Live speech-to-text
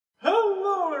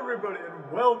everybody,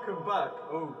 and welcome back.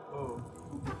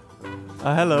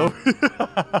 Hello.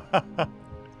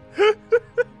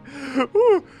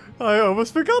 Ooh, I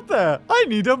almost forgot there. I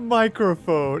need a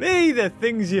microphone. Hey, the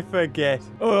things you forget.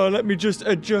 Oh, let me just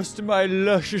adjust my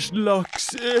luscious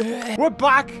locks. We're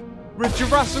back with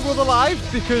Jurassic World Alive,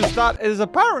 because that is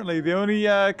apparently the only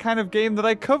kind of game that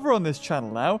I cover on this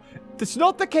channel now. It's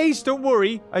not the case, don't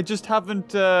worry. I just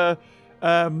haven't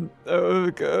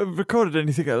recorded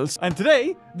anything else. And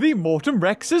today, the Mortem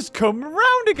Rex has come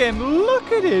around again.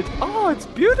 Look at it. Oh, it's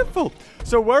beautiful.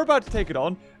 So we're about to take it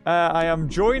on. I am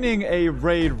joining a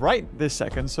raid right this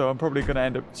second, so I'm probably going to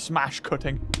end up smash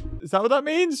cutting. Is that what that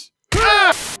means?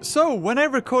 So, when I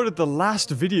recorded the last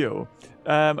video,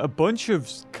 a bunch of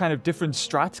kind of different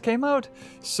strats came out.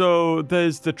 So,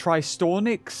 there's the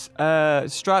Tristornix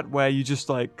strat, where you just,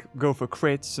 like, go for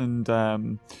crits,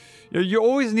 and you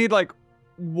always need, like,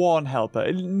 one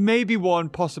helper. Maybe one,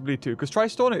 possibly two, because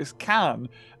Tristornix can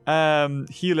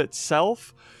heal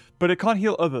itself, but it can't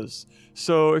heal others.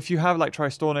 So if you have like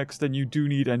Tristornix, then you do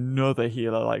need another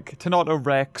healer like Tenato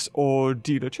Rex or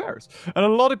Diloceras. And a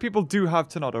lot of people do have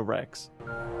Tenato Rex.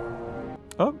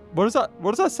 Oh, what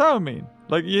does that sound mean?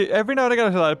 Like every now and again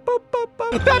I hear like bop, bop,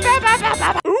 bop.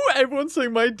 Ooh, everyone's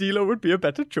saying my Dilo would be a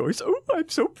better choice. Oh, I'm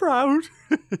so proud.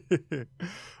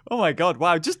 Oh my god,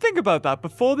 wow, just think about that.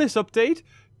 Before this update,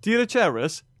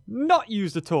 Diloceras not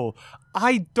used at all.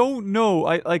 I don't know.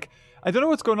 I don't know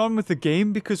what's going on with the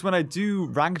game, because when I do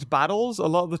ranked battles, a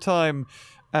lot of the time,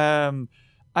 I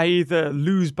either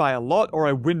lose by a lot or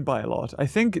I win by a lot. I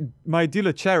think my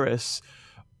Diloceras,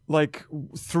 like,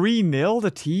 3-0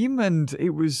 the team, and it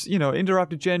was, you know,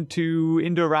 Indoraptor Gen 2,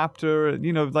 Indoraptor,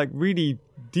 you know, like, really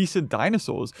decent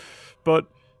dinosaurs. But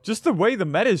just the way the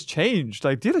meta's changed,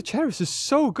 like, Diloceras is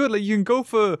so good. Like, you can go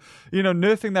for, you know,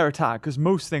 nerfing their attack, because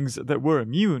most things that were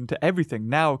immune to everything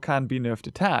now can be nerfed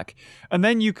attack. And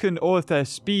then you can, or if their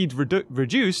speed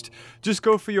reduced, just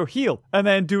go for your heal, and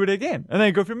then do it again. And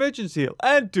then go for emergency heal,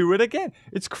 and do it again.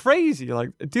 It's crazy, like,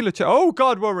 Diloceras. Oh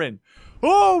god, we're in.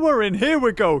 Oh, we're in. Here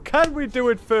we go. Can we do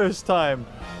it first time?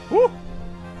 Woo!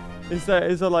 Is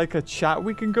there like a chat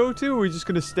we can go to, or are we just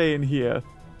gonna stay in here?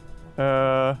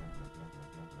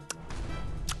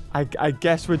 I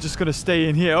guess we're just gonna stay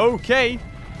in here. Okay.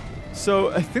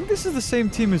 So, I think this is the same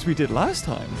team as we did last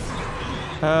time.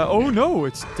 Oh no,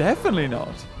 it's definitely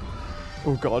not.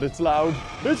 Oh god, it's loud.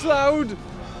 It's loud!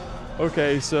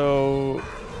 Okay, so...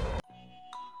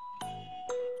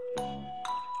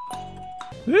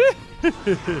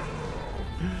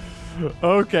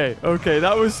 okay,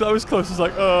 that was close. It's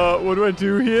like, what do I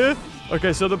do here?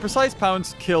 Okay, so the precise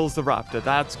pounce kills the raptor.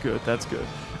 That's good, that's good.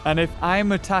 And if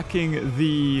I'm attacking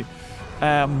the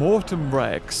Mortem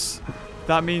Rex,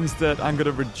 that means that I'm going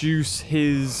to reduce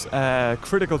his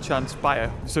critical chance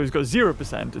by so he's got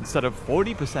 0% instead of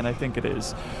 40%, I think it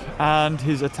is. And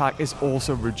his attack is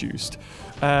also reduced.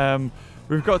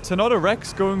 We've got Tenato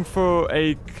Rex going for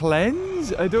a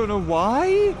cleanse. I don't know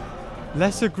why.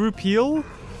 Lesser group heal.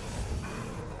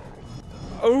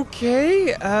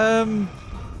 Okay.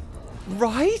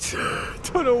 Right.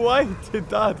 Don't know why he did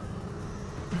that.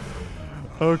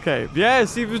 Okay, yeah,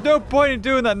 see, there's no point in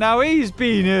doing that now. He's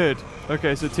being hurt.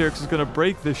 Okay, so T-Rex is going to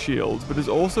break the shield, but is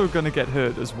also going to get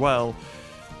hurt as well.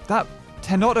 That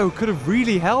Tenato could have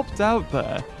really helped out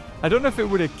there. I don't know if it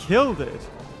would have killed it.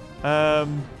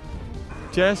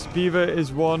 Jess Beaver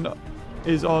is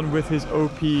on with his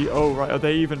OP. Oh, right, are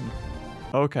they even...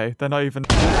 Okay, they're not even...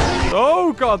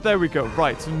 Oh, God, there we go.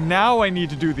 Right, so now I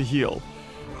need to do the heal.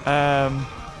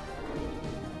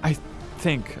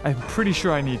 I'm pretty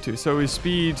sure I need to. So his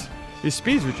speed's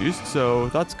reduced, so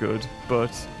that's good.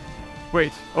 But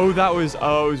wait, it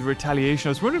was retaliation.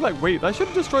 I was wondering, like, wait, that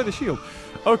shouldn't destroy the shield.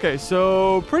 Okay,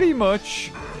 so pretty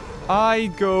much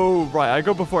I go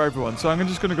before everyone. So I'm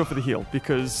just gonna go for the heal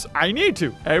because I need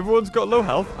to. Everyone's got low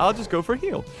health. I'll just go for a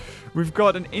heal. We've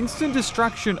got an instant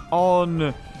distraction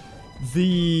on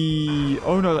the...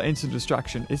 Oh no, instant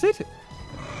distraction. Is it?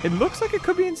 It looks like it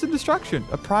could be instant distraction.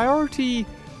 A priority...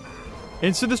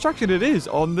 Instant distraction it is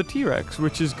on the T-Rex,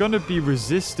 which is going to be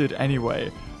resisted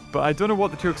anyway. But I don't know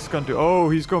what the T-Rex is going to do. Oh,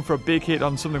 he's going for a big hit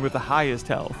on something with the highest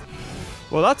health.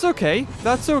 Well, that's okay.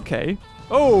 That's okay.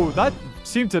 Oh, that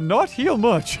seemed to not heal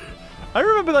much. I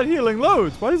remember that healing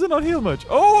loads. Why does it not heal much?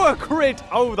 Oh, a crit.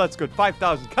 Oh, that's good.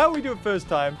 5,000. Can't we do it first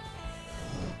time?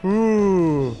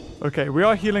 Ooh. Okay, we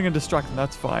are healing and distracting.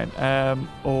 That's fine.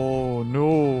 Oh,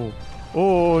 no.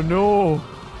 Oh, no.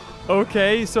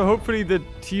 Okay, so hopefully the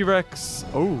T-Rex...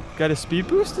 Oh, get a speed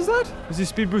boost, is that? Is he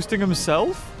speed boosting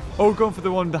himself? Oh, going for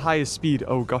the one with the highest speed.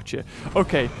 Oh, gotcha.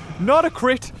 Okay, not a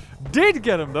crit. Did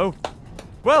get him, though.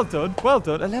 Well done, well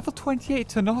done. A level 28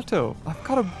 Tornado. I've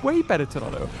got a way better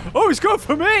Tornado. Oh, he's going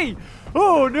for me!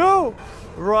 Oh, no!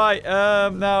 Right,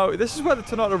 now, this is where the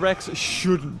Tornado Rex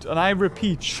shouldn't, and I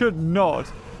repeat, should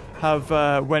not have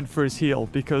went for his heal,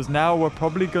 because now we're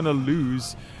probably going to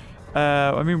lose.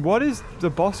 I mean, what is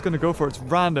the boss going to go for? It's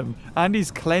random, and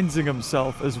he's cleansing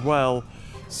himself as well.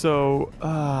 So,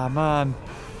 man.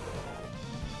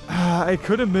 I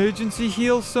could emergency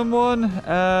heal someone,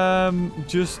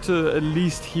 just to at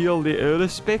least heal the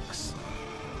Erlispix.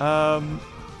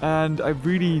 And I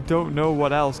really don't know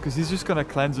what else, because he's just going to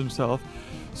cleanse himself.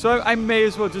 So I may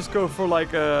as well just go for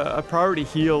like a priority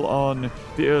heal on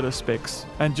the Erlispix,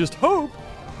 and just hope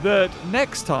that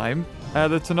next time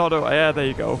the Tornado, yeah, there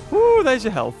you go. Woo, there's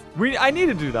your health. I need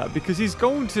to do that, because he's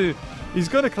going to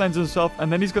cleanse himself,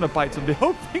 and then he's going to bite somebody.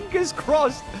 Oh, fingers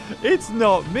crossed, it's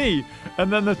not me. And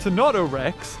then the Tornado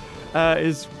Rex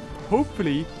is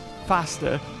hopefully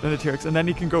faster than the T-Rex, and then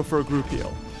he can go for a group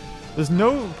heal. There's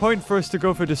no point for us to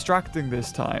go for distracting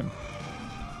this time.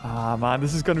 Ah, man,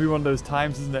 this is going to be one of those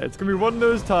times, isn't it? It's going to be one of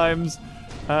those times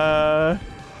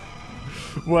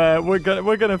where we're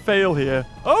gonna fail here.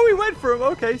 Oh, he went for him.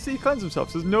 Okay, see, he cleansed himself.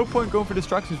 So there's no point going for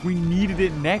distractions. We needed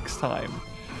it next time.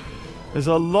 There's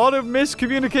a lot of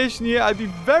miscommunication here. I'd be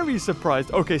very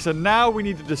surprised. Okay, so now we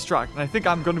need to distract. And I think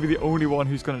I'm going to be the only one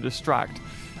who's going to distract.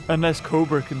 Unless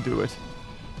Cobra can do it.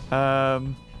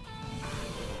 Can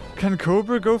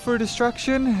Cobra go for a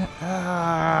distraction?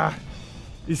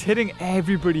 He's hitting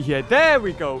everybody here. There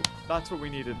we go. That's what we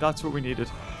needed. That's what we needed.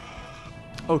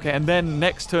 Okay, and then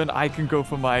next turn I can go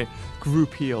for my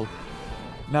group heal.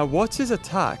 Now, what's his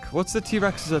attack? What's the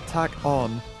T-Rex's attack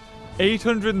on?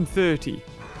 830.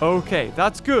 Okay,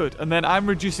 that's good. And then I'm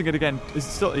reducing it again. Is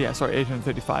it still? Yeah, sorry,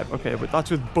 835. Okay, but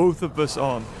that's with both of us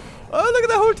on. Oh, look at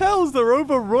the hotels. They're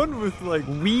overrun with, like,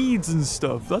 weeds and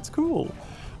stuff. That's cool.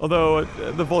 Although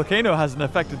the volcano hasn't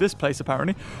affected this place,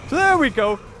 apparently. So there we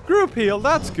go. Group heal.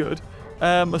 That's good.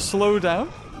 A slowdown,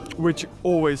 which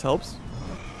always helps.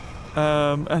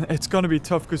 And it's going to be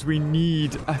tough because we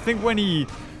need... I think when he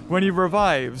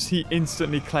revives, he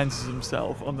instantly cleanses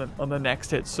himself on the next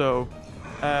hit. So...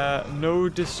 no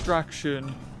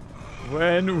distraction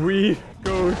when we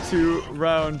go to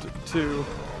round 2.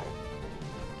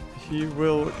 He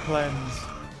will cleanse.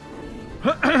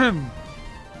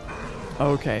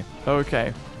 Okay,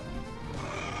 okay.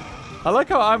 I like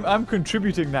how I'm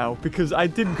contributing now, because I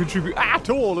didn't contribute at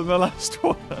all in the last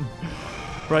one.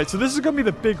 Right, so this is going to be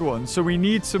the big one. So we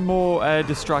need some more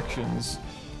distractions.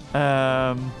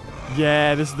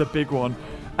 Yeah, this is the big one.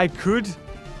 I could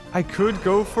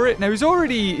go for it. Now he's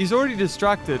already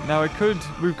distracted. Now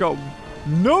we've got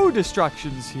no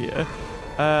distractions here,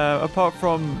 apart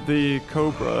from the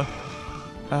Cobra.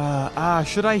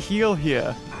 Should I heal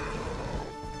here?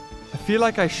 I feel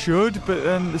like I should, but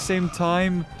at the same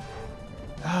time,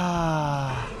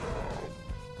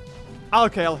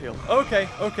 okay, I'll heal. Okay,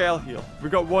 I'll heal.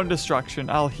 We've got one distraction.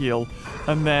 I'll heal,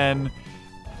 and then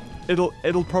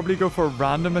it'll probably go for a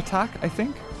random attack, I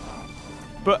think.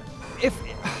 But if...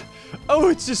 Oh,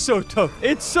 it's just so tough.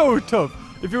 It's so tough.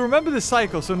 If you remember the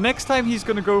cycle, so next time he's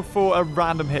going to go for a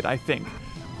random hit, I think.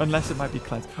 Unless it might be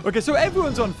cleansed. Okay, so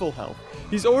everyone's on full health.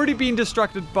 He's already been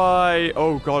distracted by...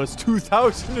 Oh, God, it's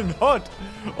 2,000 and hot.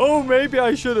 Oh, maybe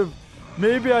I should have.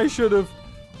 Maybe I should have.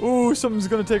 Oh, something's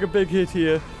going to take a big hit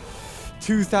here.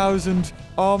 2,000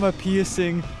 armor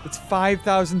piercing. It's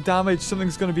 5,000 damage.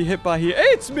 Something's going to be hit by here.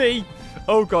 It's me!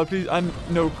 Oh, God, please.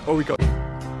 No. Oh, we got...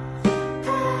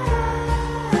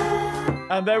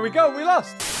 And there we go, we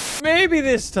lost. Maybe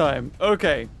this time.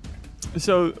 Okay.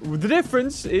 So, the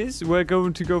difference is we're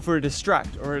going to go for a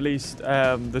distract. Or at least,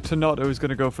 the Tornado is going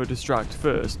to go for a distract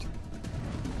first.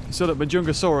 So that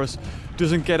Majungasaurus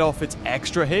doesn't get off its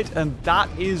extra hit. And that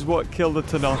is what killed the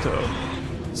Tornado.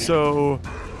 So,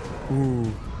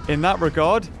 in that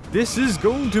regard, this is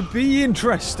going to be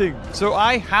interesting. So,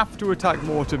 I have to attack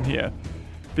Mortem here.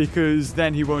 Because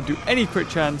then he won't do any crit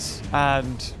chance.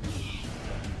 And...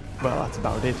 well, that's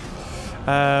about it.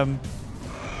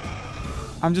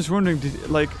 I'm just wondering,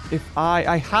 if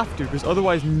I have to, because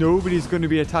otherwise nobody's going to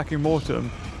be attacking Mortem.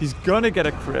 He's going to get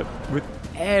a crit with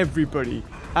everybody.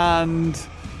 And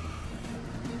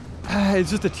it's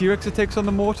just a T-Rex that takes on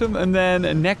the Mortem. And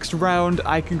then next round,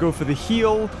 I can go for the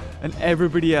heal. And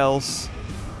everybody else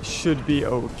should be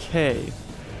okay.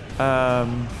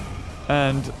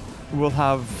 And we'll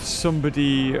have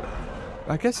somebody...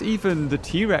 I guess even the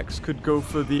T-Rex could go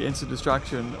for the instant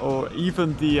distraction, or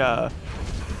even the,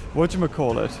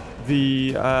 whatchamacallit,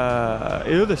 the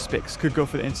other Spix could go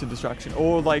for the instant distraction.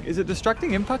 Or, like, is it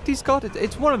distracting impact he's got?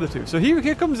 It's one of the two. So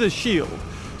here comes his shield.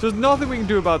 So there's nothing we can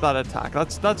do about that attack.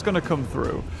 That's going to come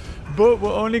through. But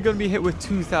we're only going to be hit with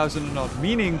 2,000 and odd,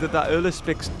 meaning that early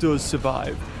Spix does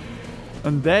survive.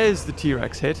 And there's the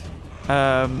T-Rex hit.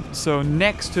 So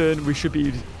next turn, we should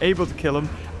be able to kill him.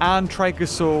 And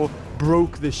Trichosaur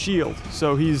broke the shield.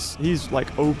 So he's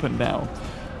like, open now.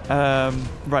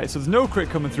 Right, so there's no crit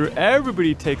coming through.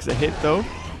 Everybody takes a hit, though.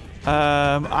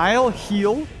 I'll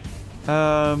heal.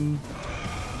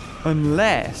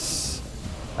 Unless...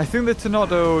 I think the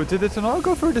Tornado... Did the Tornado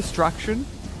go for a distraction?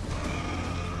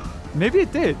 Maybe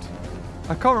it did.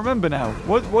 I can't remember now.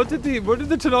 What did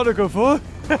the Tornado go for?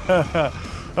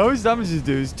 How much damage does it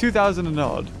do? It's 2,000 and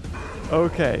odd.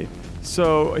 Okay.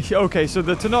 So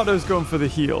the Tornado's going for the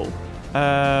heal.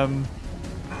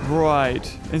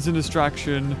 Right. Instant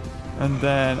distraction. And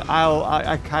then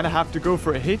I kind of have to go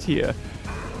for a hit here.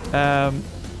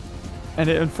 And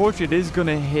unfortunately, it is going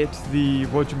to hit the...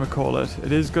 Whatchamacallit?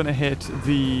 It is going to hit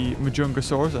the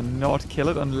Majungasaurus and not kill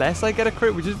it unless I get a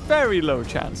crit, which is very low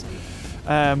chance.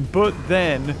 But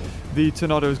then the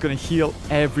Tornado is going to heal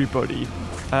everybody.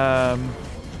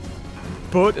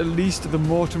 But at least the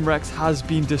Mortem Rex has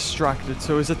been distracted.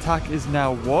 So his attack is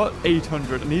now, what?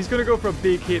 800. And he's going to go for a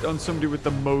big hit on somebody with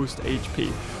the most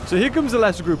HP. So here comes the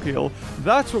lesser group heal.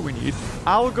 That's what we need.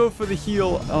 I'll go for the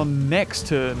heal on next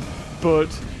turn. But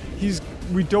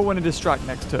we don't want to distract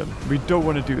next turn. We don't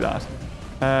want to do that.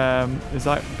 Is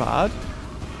that bad?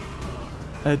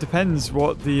 It depends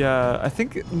what the... I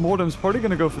think Mortem's probably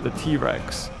going to go for the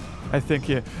T-Rex. I think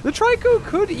here. The Trico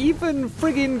could even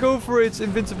friggin' go for its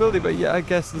invincibility, but yeah, I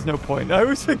guess there's no point. I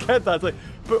always forget that. Like,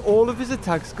 but all of his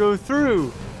attacks go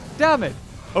through. Damn it.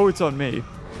 Oh, it's on me.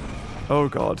 Oh,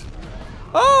 God.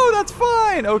 Oh, that's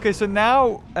fine. Okay, so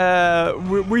now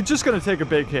we're just going to take a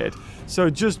big hit. So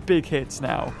just big hits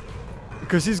now.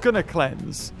 Because he's going to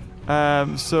cleanse.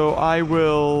 So I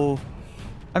will...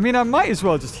 I mean, I might as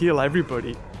well just heal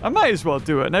everybody. I might as well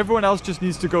do it. And everyone else just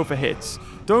needs to go for hits.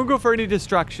 Don't go for any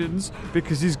distractions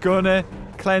because he's going to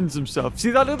cleanse himself.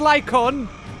 See that little icon?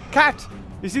 Cat!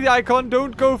 You see the icon?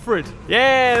 Don't go for it.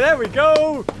 Yeah, there we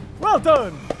go. Well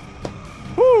done.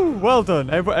 Woo, well done.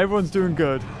 Everyone's doing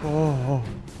good. Oh.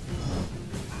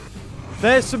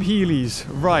 There's some Heelys.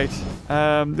 Right.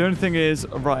 The only thing is,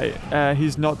 right,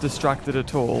 he's not distracted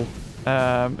at all.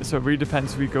 So it really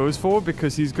depends who he goes for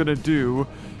because he's going to do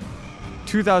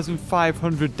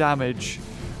 2,500 damage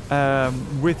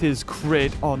with his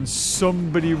crit on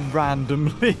somebody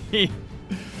randomly.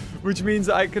 Which means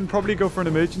I can probably go for an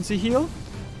emergency heal.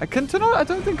 I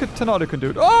don't think a Tornado can do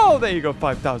it. Oh, there you go,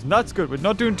 5,000. That's good. We're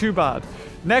not doing too bad.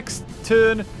 Next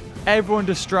turn, everyone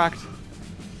distract.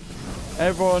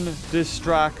 Everyone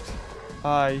distract.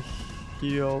 I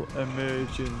heal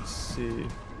emergency.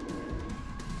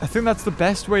 I think that's the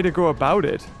best way to go about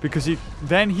it. Because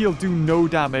then he'll do no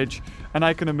damage. And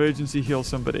I can emergency heal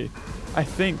somebody. I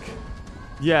think.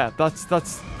 Yeah, that's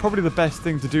probably the best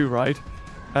thing to do, right?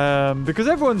 Because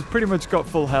everyone's pretty much got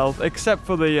full health. Except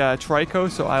for the Trico,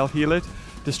 so I'll heal it.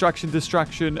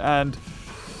 Distraction, and...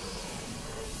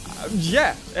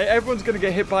 yeah, everyone's going to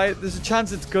get hit by it. There's a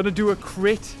chance it's going to do a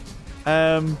crit.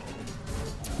 But...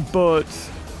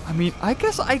 I mean, I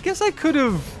guess I could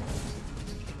have...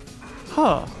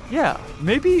 Huh. Yeah.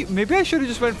 Maybe I should have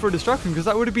just went for a distraction because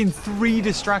that would have been 3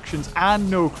 distractions and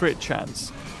no crit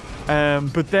chance.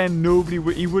 But then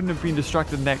he wouldn't have been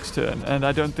distracted next turn, and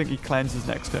I don't think he cleanses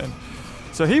next turn.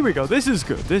 So here we go. This is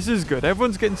good. This is good.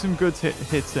 Everyone's getting some good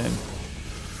hits in.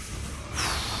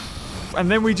 And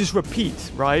then we just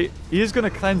repeat, right? He is going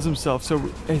to cleanse himself, so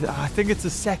I think it's the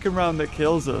second round that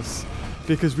kills us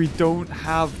because we don't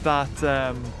have that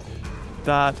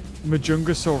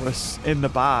Majungasaurus in the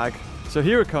bag. So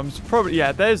here it comes. Probably,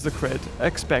 yeah, there's the crit.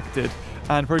 Expected.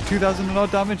 And for 2,000 and odd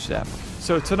damage there.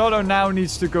 So Tornado now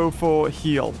needs to go for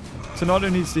heal. Tornado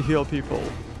needs to heal people.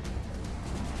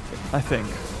 I think.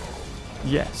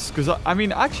 Yes. Because, I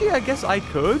mean, actually, I guess I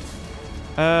could.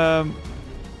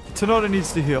 Tornado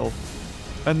needs to heal.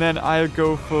 And then I'll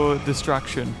go for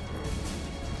distraction.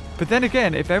 But then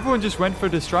again, if everyone just went for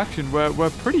distraction, we're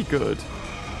pretty good.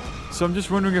 So I'm just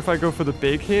wondering if I go for the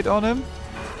big hit on him.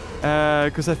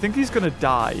 Because I think he's going to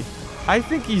die. I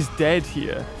think he's dead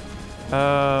here.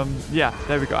 Yeah,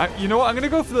 there we go. You know what? I'm going to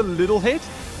go for the little hit.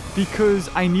 Because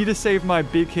I need to save my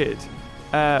big hit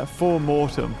for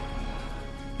Mortem.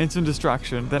 Instant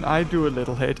distraction. Then I do a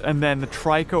little hit. And then the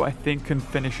Trico, I think, can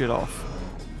finish it off.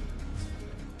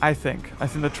 I think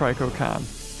the Trico can.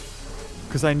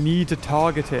 Because I need to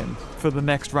target him for the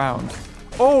next round.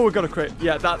 Oh, we got a crit.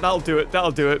 Yeah, that'll do it. That'll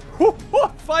do it.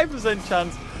 5%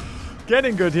 chance.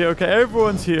 getting good here. Okay,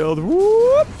 everyone's healed.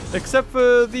 Whoop! Except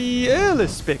for the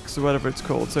Alive2020 or whatever it's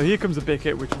called. So here comes a big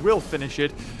hit, which will finish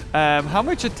it. How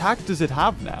much attack does it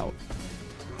have now?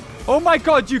 Oh my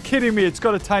god, you kidding me? It's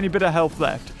got a tiny bit of health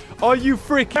left. Are you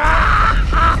freaking...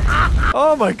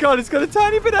 Oh my god, it's got a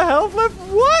tiny bit of health left?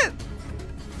 What?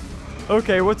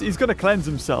 Okay, he's going to cleanse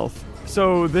himself.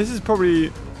 So this is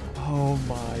probably... Oh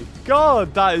my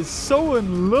god, that is so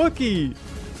unlucky.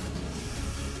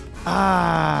 There's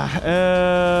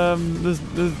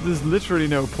literally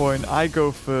no point. I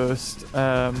go first.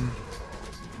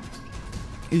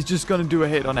 He's just gonna do a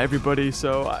hit on everybody,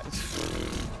 so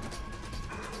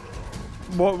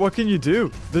what can you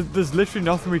do? There's literally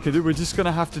nothing we can do. We're just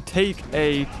gonna have to take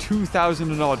a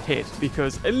 2,000 and odd hit,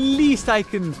 because at least I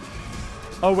can...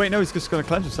 Oh wait, no, he's just gonna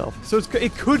cleanse himself. So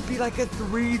it could be like a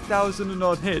 3,000 and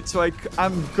odd hit. So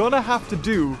I'm gonna have to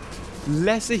do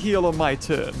lesser heal on my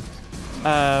turn.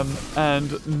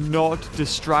 And not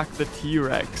distract the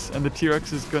T-Rex. And the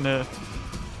T-Rex is gonna...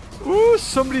 Ooh,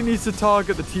 somebody needs to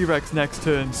target the T-Rex next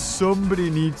turn.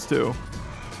 Somebody needs to.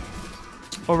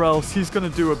 Or else he's gonna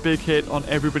do a big hit on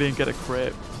everybody and get a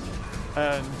crit.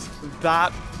 And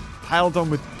that piled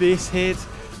on with this hit...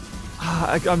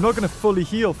 I'm not gonna fully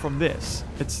heal from this.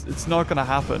 It's not gonna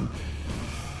happen.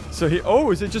 So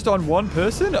is it just on one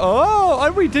person? Oh,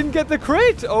 and we didn't get the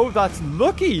crit. Oh, that's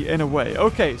lucky in a way.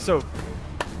 Okay, so...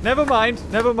 Never mind.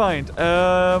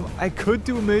 I could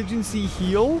do emergency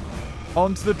heal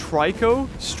onto the Trico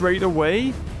straight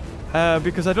away.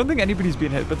 Because I don't think anybody's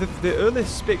been hit. But the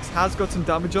Alive2020 has got some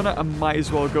damage on it. I might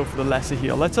as well go for the lesser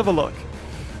heal. Let's have a look.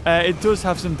 It does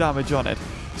have some damage on it.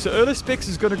 So Alive2020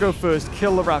 is going to go first,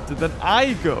 kill the raptor. Then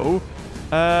I go.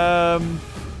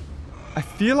 I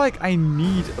feel like I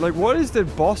need... Like, what is the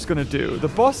boss going to do? The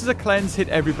boss is a cleanse, hit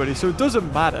everybody. So it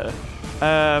doesn't matter.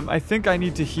 I think I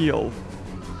need to heal.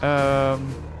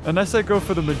 Unless I go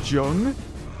for the Mahjong.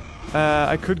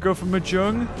 I could go for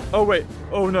Mahjong. Oh, wait.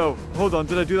 Oh, no. Hold on.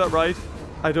 Did I do that right?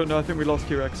 I don't know. I think we lost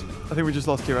T-Rex. I think we just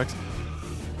lost T-Rex.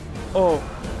 Oh.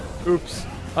 Oops.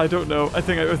 I don't know. I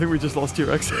think we just lost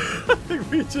T-Rex. I think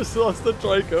we just lost the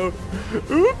Trico.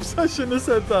 Oops. I shouldn't have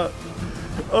said that.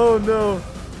 Oh, no.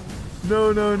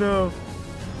 No.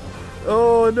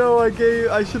 Oh, no. I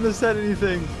shouldn't have said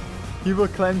anything. He will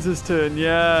cleanse his turn.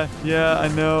 Yeah, I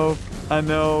know.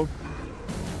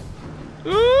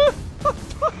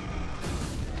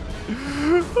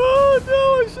 Oh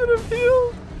no, I should have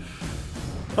healed.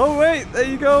 Oh wait, there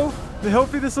you go.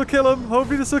 Hopefully this will kill him.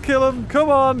 Come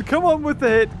on with the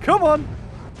hit. Come on.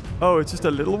 Oh, it's just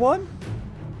a little one?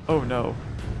 Oh no.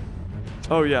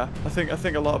 Oh yeah, I think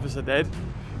a lot of us are dead.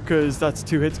 Because that's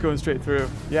 2 hits going straight through.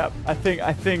 Yep, I think.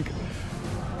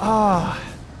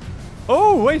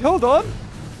 Oh, wait, hold on.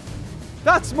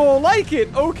 That's more like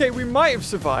it. Okay, we might have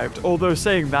survived. Although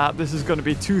saying that, this is going to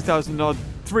be 2,000 odd,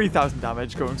 3,000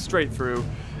 damage going straight through.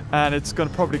 And it's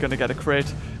probably going to get a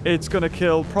crit. It's going to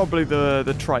kill probably the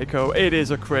Trico. It is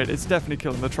a crit. It's definitely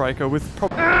killing the Trico with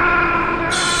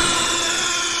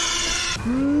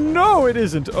No, it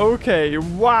isn't. Okay,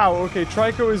 wow. Okay,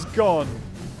 Trico is gone.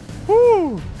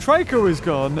 Woo! Trico is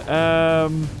gone.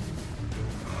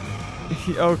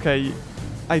 Okay.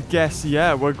 I guess,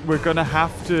 yeah, we're going to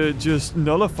have to just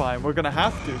nullify him. We're going to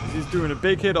have to, because he's doing a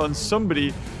big hit on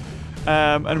somebody,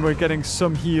 and we're getting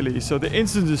some healy. So the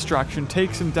instant distraction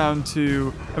takes him down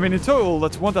to, I mean, in total,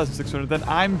 that's 1,600. Then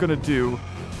I'm going to do,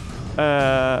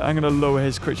 I'm going to lower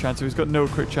his crit chance. So he's got no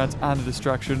crit chance and a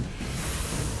distraction.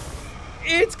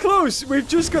 It's close. We've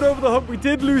just got over the hump. We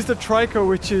did lose the Trico,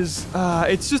 which is,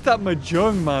 it's just that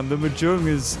Mahjong, man. The Mahjong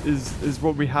is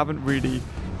what we haven't really,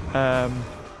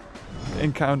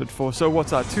 encountered for. So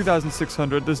what's that?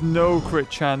 2,600. There's no crit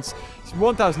chance. It's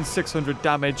 1,600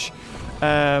 damage.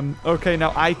 Okay,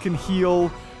 now I can heal.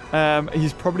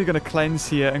 He's probably going to cleanse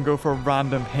here and go for a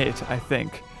random hit, I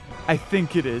think. I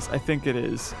think it is.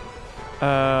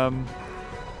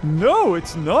 No,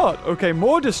 it's not. Okay,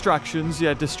 more distractions.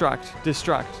 Yeah, distract.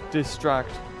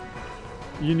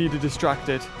 You need to distract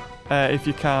it if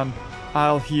you can.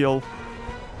 I'll heal.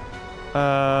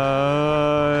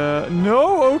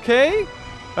 No, okay.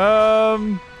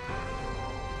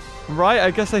 Right,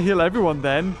 I guess I heal everyone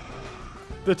then.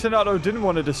 The Tornado didn't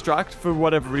want to distract for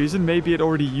whatever reason. Maybe it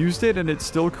already used it and it's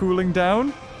still cooling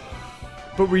down.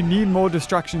 But we need more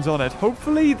distractions on it.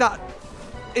 Hopefully that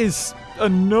is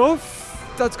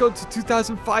enough. That's gone to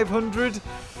 2,500.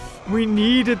 We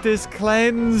needed this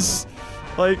cleanse.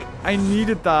 Like, I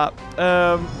needed that.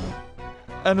 And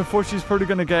unfortunately, he's probably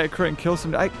going to get a crit and kill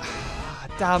somebody.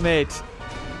 Damn it.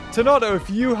 Tornado, if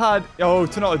you had... Oh,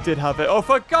 Tornado did have it. Oh,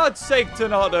 for God's sake,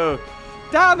 Tornado.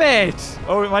 Damn it.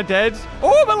 Oh, am I dead?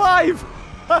 Oh, I'm alive.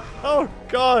 Oh,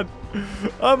 God.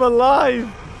 I'm alive.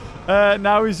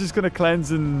 Now he's just going to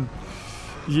cleanse and...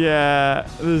 Yeah,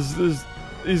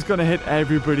 he's going to hit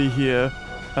everybody here.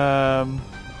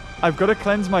 I've got to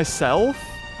cleanse myself.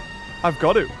 I've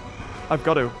got to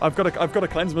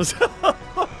cleanse myself.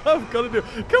 I've got to do it.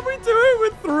 Can we do it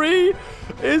with 3?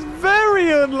 It's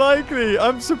very unlikely.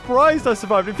 I'm surprised I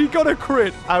survived. If he got a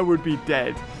crit, I would be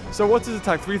dead. So what's his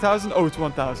attack? 3,000? Oh, it's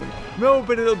 1,000. No,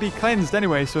 but it'll be cleansed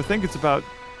anyway, so I think it's about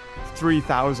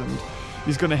 3,000.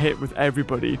 He's going to hit with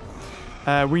everybody.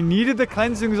 We needed the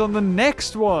cleansings on the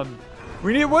next one.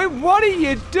 Wait, what are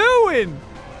you doing?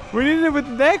 We needed it with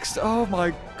next. Oh,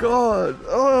 my God.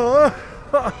 Oh.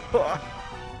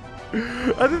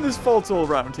 I think there's faults all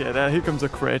around here. Here comes a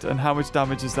crit. And how much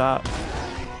damage is that?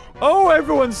 Oh,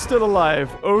 everyone's still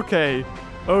alive. Okay.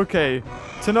 Okay.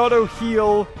 Tornado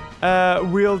heal.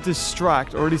 We'll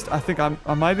distract. Or at least I think am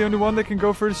I the only one that can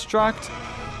go for distract?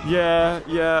 Yeah.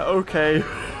 Okay.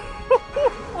 Oh,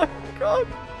 my God.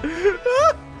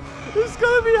 There's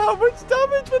gonna be how much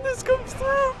damage when this comes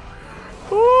through?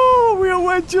 Oh, we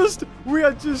are just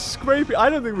scraping. I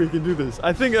don't think we can do this.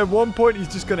 I think at one point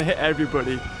he's just gonna hit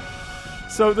everybody.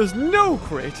 So there's no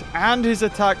crit, and his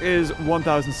attack is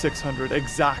 1,600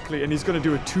 exactly, and he's gonna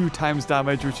do a 2 times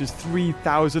damage, which is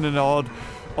 3,000 and odd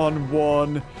on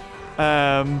 1.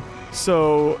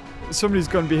 So somebody's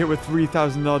gonna be hit with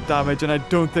 3,000 odd damage, and I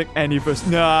don't think any of us.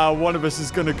 Nah, one of us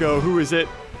is gonna go. Who is it?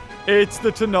 It's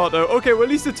the Tornado. Okay, well, at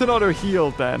least the Tornado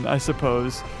healed then, I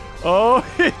suppose. Oh,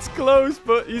 it's close,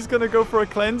 but he's going to go for a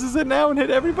cleanse, is it now, and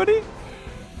hit everybody?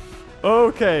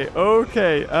 Okay.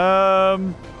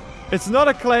 It's not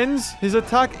a cleanse. His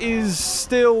attack is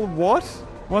still, what?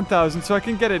 1,000, so I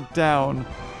can get it down.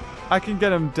 I can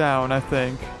get him down, I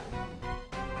think.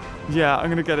 Yeah, I'm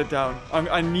going to get it down.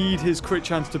 I need his crit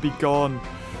chance to be gone.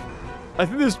 I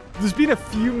think there's been a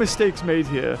few mistakes made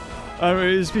here. I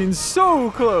mean, it's been so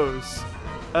close.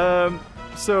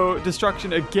 So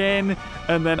distraction again,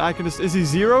 and then I can just... Is he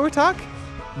 0 attack?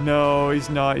 No, he's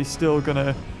not. He's still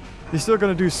gonna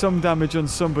do some damage on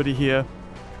somebody here.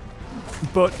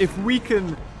 But if we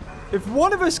can... If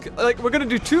one of us... Like, we're gonna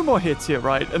do 2 more hits here,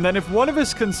 right? And then if one of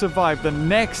us can survive the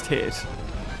next hit...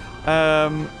 I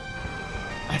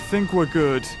think we're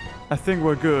good.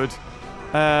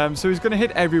 So he's gonna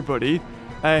hit everybody.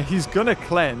 He's gonna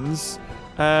cleanse...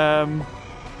 and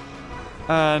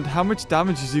how much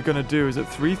damage is he gonna do? Is it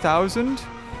 3,000?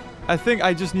 I think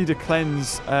I just need to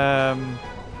cleanse. I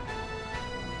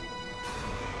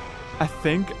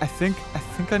think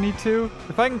I need to.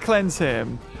 If I can cleanse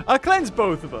him, I'll cleanse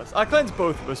both of us.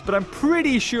 But I'm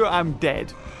pretty sure I'm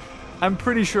dead. I'm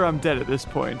pretty sure I'm dead at this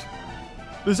point.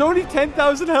 There's only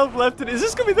 10,000 health left, and is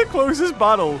this gonna be the closest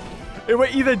battle? We're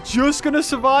either just gonna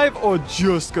survive or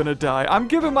just gonna die. I'm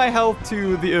giving my health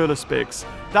to the Erlaspix.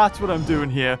 That's what I'm doing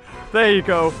here. There you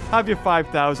go. Have your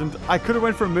 5,000. I could have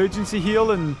went for emergency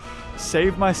heal and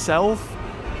saved myself,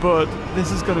 but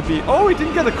this is gonna be... Oh, he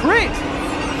didn't get a crit!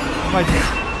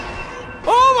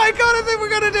 Oh my God, I think we're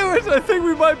gonna do it! I think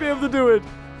we might be able to do it.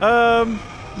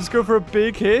 Let's go for a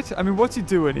big hit. I mean, what's he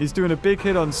doing? He's doing a big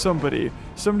hit on somebody.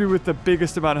 Somebody with the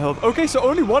biggest amount of health. Okay, so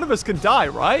only one of us can die,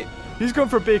 right? He's going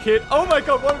for a big hit. Oh my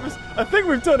God, one of us. I think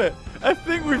we've done it. I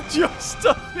think we've just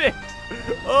done it.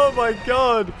 Oh my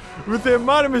God. With the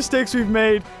amount of mistakes we've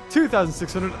made,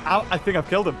 2,600. I think I've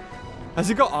killed him. Has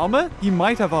he got armor? He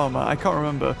might have armor. I can't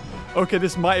remember. Okay,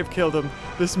 this might have killed him.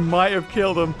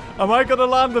 Am I going to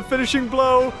land the finishing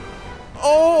blow?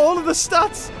 Oh, all of the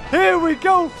stats. Here we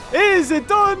go. Is it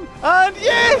done? And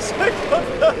yes, I got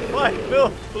the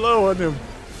final blow on him.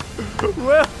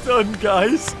 Well done,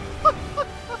 guys.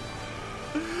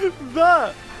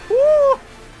 That. Woo.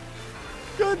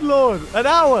 Good Lord. An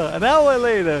hour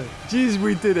later. Jeez,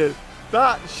 we did it.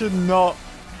 That should not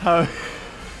have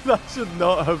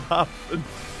happened.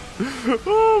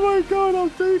 Oh my God, I'll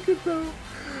take it now.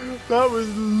 That was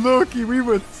lucky. We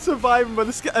were surviving by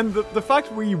the skin. And the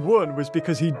fact we won was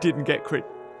because he didn't get crit.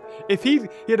 If he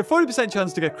had a 40%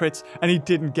 chance to get crits and he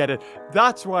didn't get it.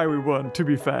 That's why we won, to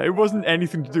be fair. It wasn't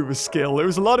anything to do with skill. It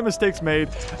was a lot of mistakes made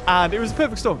and it was a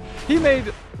perfect storm.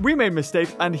 We made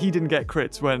mistakes and he didn't get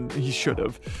crits when he should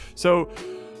have. So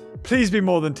please be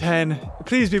more than 10.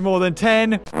 Please be more than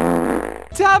 10.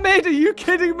 Damn it, are you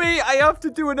kidding me? I have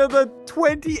to do another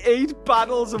 28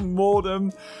 battles of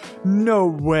Mortem. No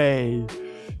way.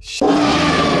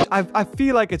 I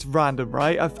feel like it's random,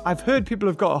 right? I've heard people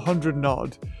have got 100 and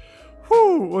odd.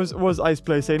 Whew, was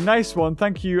Iceplay saying, nice one,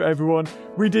 thank you everyone.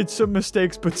 We did some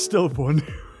mistakes, but still won.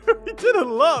 We did a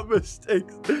lot of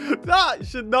mistakes. That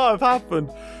should not have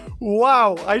happened.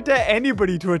 Wow, I dare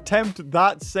anybody to attempt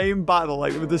that same battle,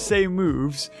 like with the same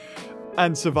moves.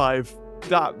 and survive.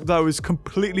 That was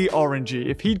completely orangey.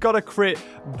 If he'd got a crit,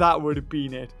 that would have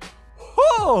been it.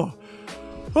 Oh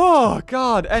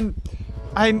God. And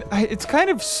it's kind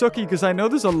of sucky because I know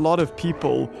there's a lot of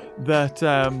people that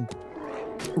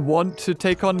want to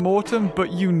take on Mortem,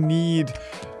 but you need,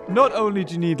 not only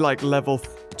do you need like level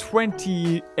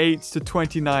 28 to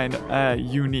 29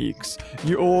 uniques,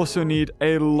 you also need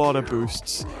a lot of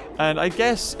boosts. And I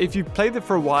guess if you've played it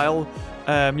for a while,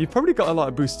 you've probably got a lot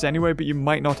of boosts anyway, but you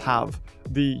might not have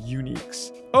the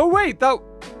uniques. Oh wait, that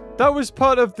was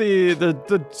part of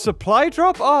the supply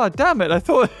drop? Oh, damn it. I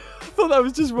thought that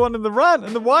was just one in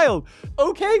the wild.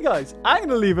 Okay, guys, I'm going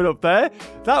to leave it up there.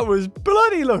 That was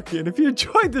bloody lucky. And if you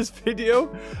enjoyed this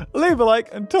video, leave a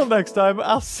like. Until next time,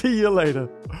 I'll see you later.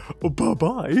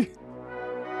 Bye-bye.